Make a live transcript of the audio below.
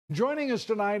Joining us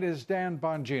tonight is Dan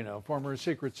Bongino, former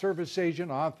Secret Service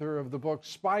agent, author of the book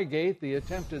Spygate, The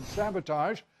Attempted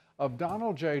Sabotage of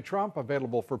Donald J. Trump,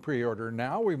 available for pre-order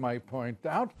now, we might point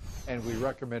out, and we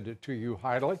recommend it to you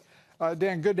highly.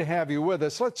 Dan, good to have you with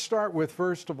us. Let's start with,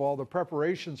 first of all, the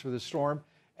preparations for the storm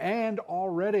and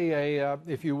already a,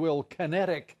 if you will,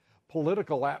 kinetic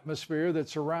political atmosphere that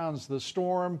surrounds the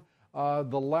storm. The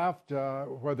left,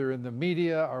 whether in the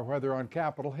media or whether on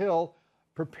Capitol Hill,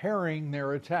 preparing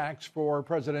their attacks for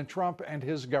President Trump and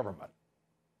his government.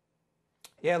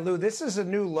 Yeah, Lou, this is a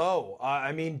new low.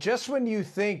 I mean, just when you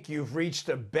think you've reached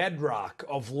a bedrock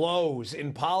of lows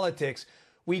in politics,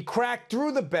 we crack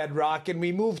through the bedrock and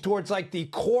we move towards like the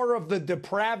core of the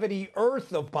depravity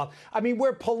earth of politics. I mean,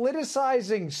 we're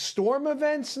politicizing storm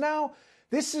events now.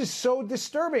 This is so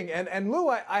disturbing. And Lou,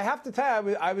 I have to tell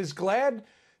you, I was glad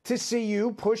to see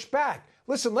you push back.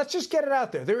 Listen, let's just get it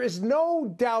out there. There is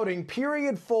no doubting,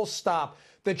 period, full stop,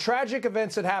 the tragic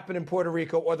events that happened in Puerto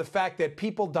Rico or the fact that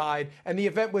people died and the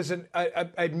event was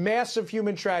a massive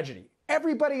human tragedy.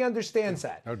 Everybody understands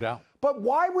that. No doubt. But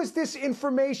why was this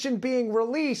information being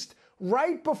released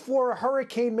right before a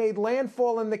hurricane made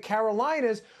landfall in the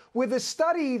Carolinas with a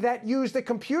study that used a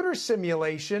computer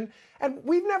simulation? And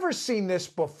we've never seen this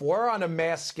before on a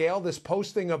mass scale, this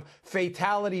posting of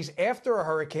fatalities after a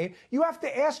hurricane. You have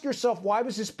to ask yourself, why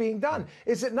was this being done?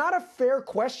 Is it not a fair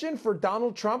question for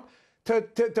Donald Trump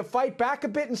to fight back a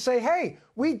bit and say, hey,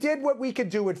 we did what we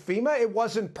could do at FEMA. It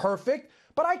wasn't perfect,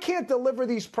 but I can't deliver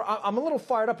these. I'm a little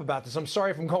fired up about this. I'm sorry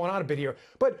if I'm going on a bit here.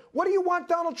 But what do you want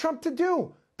Donald Trump to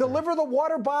do? Deliver the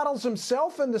water bottles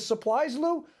himself and the supplies,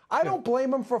 Lou? I don't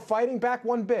blame him for fighting back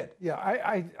one bit. Yeah,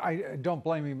 I don't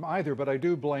blame him either, but I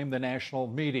do blame the national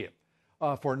media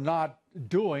for not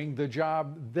doing the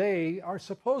job they are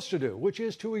supposed to do, which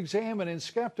is to examine and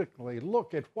skeptically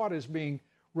look at what is being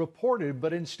reported.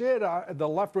 But instead, the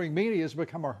left-wing media has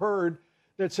become a herd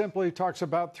that simply talks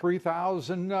about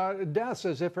 3,000 deaths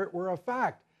as if it were a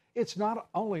fact. It's not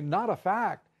only not a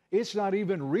fact, it's not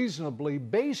even reasonably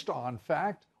based on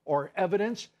fact or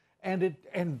evidence.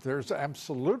 And there's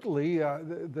absolutely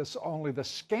this only the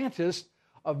scantest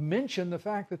of mention the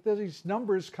fact that these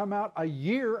numbers come out a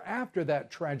year after that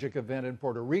tragic event in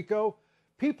Puerto Rico.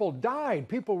 People died,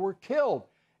 people were killed,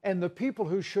 and the people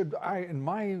who should, in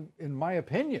my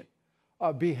opinion,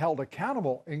 be held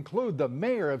accountable include the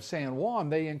mayor of San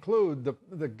Juan. They include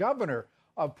the governor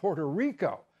of Puerto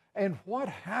Rico. And what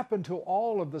happened to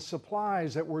all of the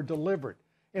supplies that were delivered?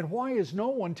 And why is no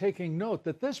one taking note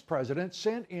that this president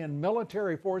sent in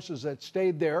military forces that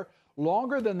stayed there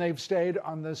longer than they've stayed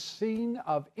on the scene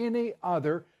of any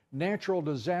other natural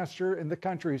disaster in the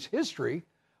country's history,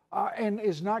 and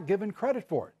is not given credit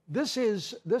for it? This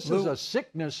is a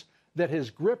sickness that has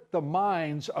gripped the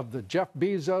minds of the Jeff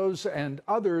Bezos and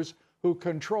others who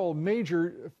control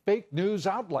major fake news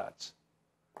outlets.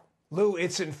 Lou,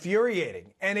 it's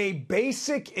infuriating. And a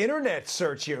basic internet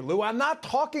search here, Lou. I'm not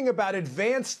talking about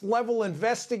advanced level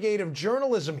investigative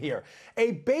journalism here.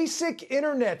 A basic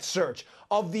internet search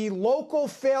of the local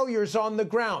failures on the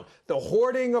ground, the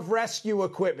hoarding of rescue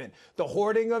equipment, the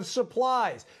hoarding of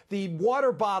supplies, the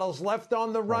water bottles left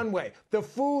on the runway, the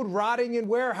food rotting in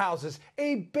warehouses.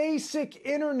 A basic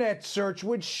internet search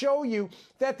would show you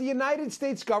that the United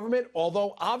States government,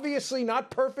 although obviously not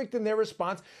perfect in their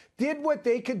response, did what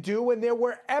they could do, and there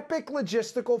were epic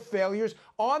logistical failures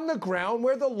on the ground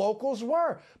where the locals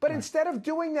were. But instead of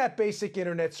doing that basic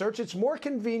internet search, it's more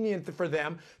convenient for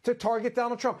them to target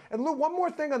Donald Trump. And Lou, one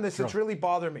more thing on this that's really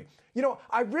bothered me. You know,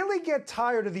 I really get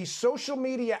tired of these social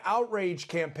media outrage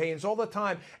campaigns all the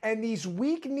time and these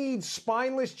weak-kneed,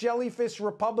 spineless jellyfish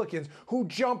Republicans who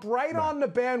jump right on the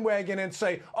bandwagon and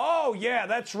say, oh, yeah,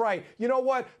 that's right. You know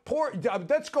what?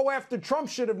 Let's go after Trump.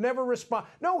 Should have never responded.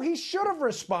 No, he should have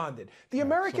responded. The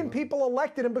American people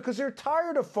elected him because they're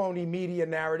tired of phony media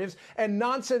narratives and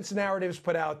nonsense narratives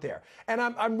put out there. And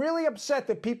I'm really upset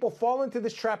that people fall into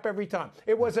this trap every time.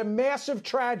 It was a massive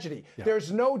tragedy.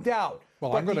 There's no doubt.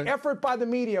 Well, but the effort by the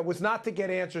media was not to get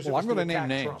answers. Well, I'm going to name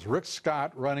names. Trump. Rick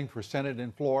Scott running for Senate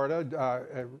in Florida,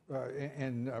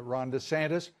 and Ron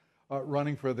DeSantis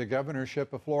running for the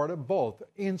governorship of Florida, both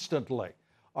instantly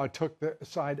took the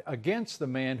side against the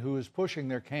man who is pushing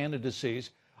their candidacies,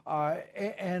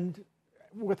 and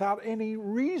without any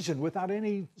reason, without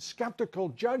any skeptical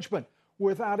judgment,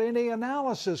 without any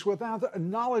analysis, without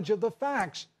knowledge of the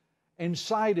facts, and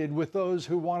sided with those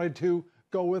who wanted to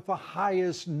go with the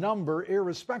highest number,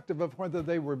 irrespective of whether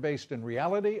they were based in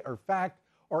reality or fact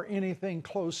or anything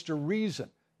close to reason.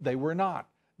 They were not.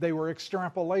 They were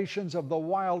extrapolations of the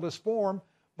wildest form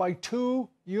by two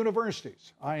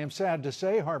universities. I am sad to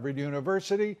say Harvard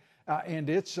University and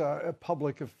its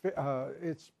public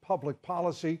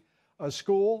policy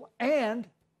school, and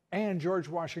George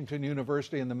Washington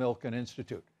University and the Milken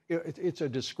Institute. It's a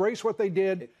disgrace what they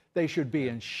did. They should be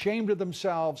ashamed of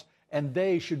themselves, and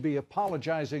they should be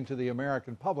apologizing to the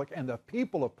American public and the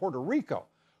people of Puerto Rico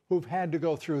who've had to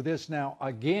go through this now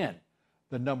again.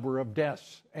 The number of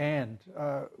deaths, and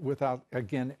without,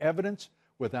 again, evidence,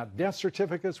 without death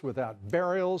certificates, without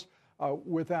burials,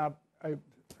 without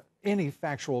any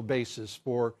factual basis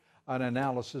for an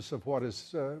analysis of what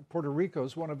is Puerto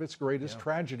Rico's one of its greatest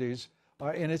tragedies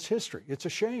in its history. It's a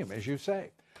shame, as you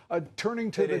say.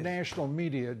 Turning to the national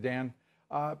media, Dan,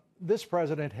 this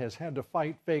president has had to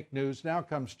fight fake news. Now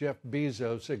comes Jeff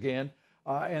Bezos again,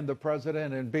 and the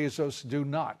president and Bezos do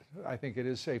not, I think it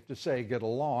is safe to say, get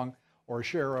along or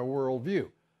share a worldview.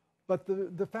 But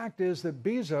the fact is that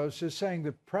Bezos is saying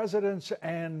that presidents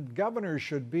and governors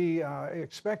should be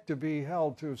expect to be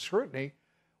held to scrutiny.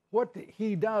 What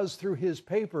he does through his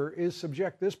paper is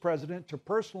subject this president to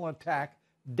personal attack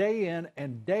day in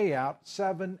and day out,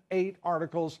 7, 8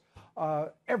 articles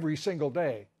every single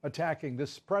day attacking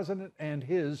this president and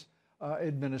his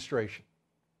administration.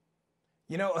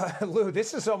 You know, Lou,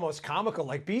 this is almost comical.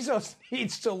 Like, Bezos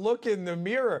needs to look in the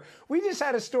mirror. We just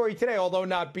had a story today, although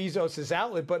not Bezos'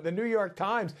 outlet, but the New York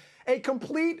Times, a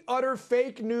complete, utter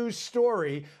fake news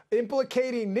story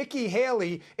implicating Nikki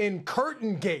Haley in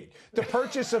Curtain Gate, the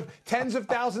purchase of tens of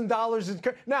thousands of dollars.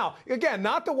 Now, again,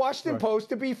 not the Washington Post,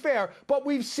 to be fair, but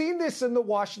we've seen this in the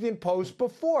Washington Post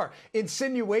before.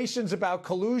 Insinuations about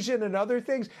collusion and other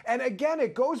things. And again,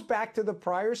 it goes back to the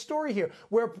prior story here,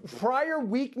 where prior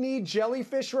weak-kneed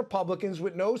jellyfish Republicans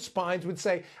with no spines would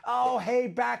say, oh, hey,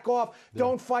 back off.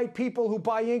 Don't fight people who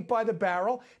buy ink by the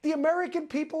barrel. The American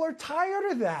people are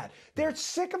tired of that. They're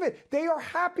sick of it. They are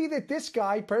happy that this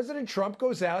guy, President Trump,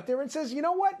 goes out there and says, you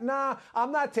know what? Nah,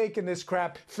 I'm not taking this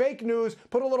crap. Fake news,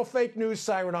 put a little fake news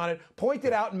siren on it, point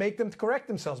it out and make them correct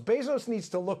themselves. Bezos needs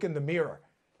to look in the mirror.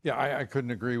 Yeah, I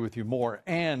couldn't agree with you more.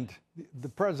 And the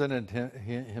president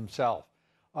himself,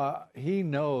 he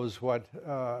knows what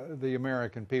the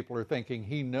American people are thinking.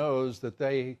 He knows that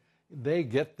they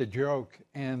get the joke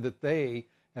and that they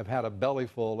have had a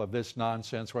bellyful of this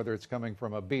nonsense, whether it's coming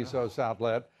from a Bezos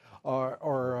outlet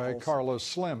or a Carlos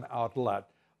Slim outlet.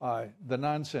 The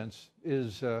nonsense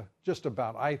is just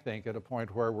about, I think, at a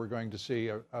point where we're going to see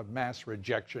a mass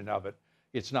rejection of it.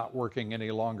 It's not working any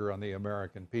longer on the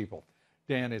American people.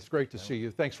 Dan, it's great to see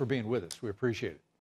you. Thanks for being with us. We appreciate it.